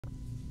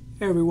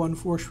Hey everyone,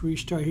 Force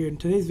Restart here. In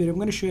today's video, I'm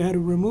going to show you how to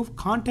remove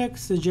contact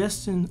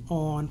suggestions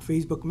on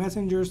Facebook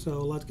Messenger. So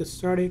let's get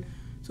started.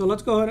 So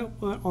let's go ahead and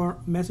put our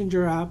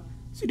Messenger app.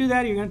 To do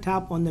that, you're going to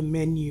tap on the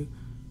menu.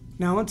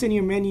 Now once in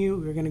your menu,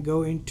 you're going to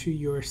go into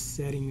your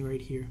setting right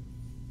here.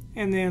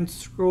 And then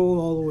scroll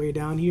all the way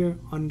down here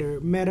under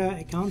Meta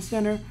Account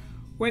Center.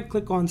 Right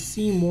click on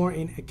See More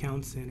in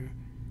Account Center.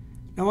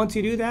 Now once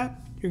you do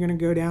that, you're going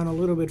to go down a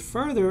little bit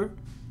further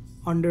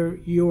under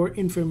your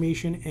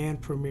information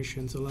and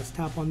permission. So let's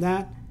tap on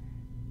that.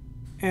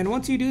 And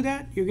once you do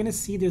that, you're going to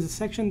see there's a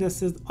section that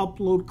says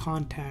upload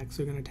contacts.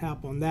 So we're going to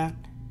tap on that.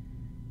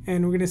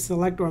 And we're going to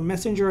select our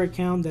Messenger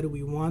account that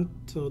we want.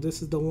 So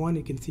this is the one.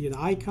 You can see the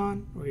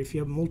icon, or if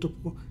you have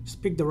multiple,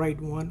 just pick the right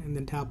one and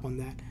then tap on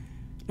that.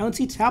 Now once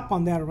you tap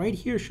on that, right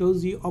here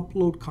shows you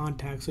upload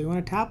contacts. So you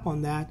want to tap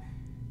on that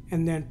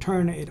and then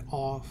turn it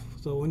off.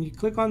 So when you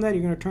click on that,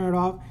 you're going to turn it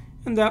off,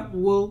 and that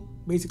will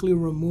basically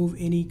remove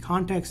any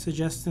contact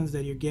suggestions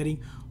that you're getting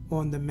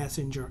on the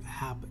Messenger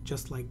app,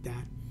 just like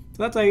that.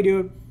 So that's how you do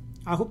it.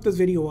 I hope this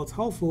video was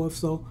helpful. If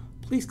so,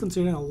 please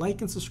consider a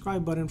like and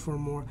subscribe button for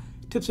more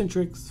tips and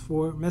tricks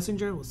for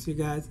Messenger. We'll see you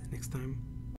guys next time.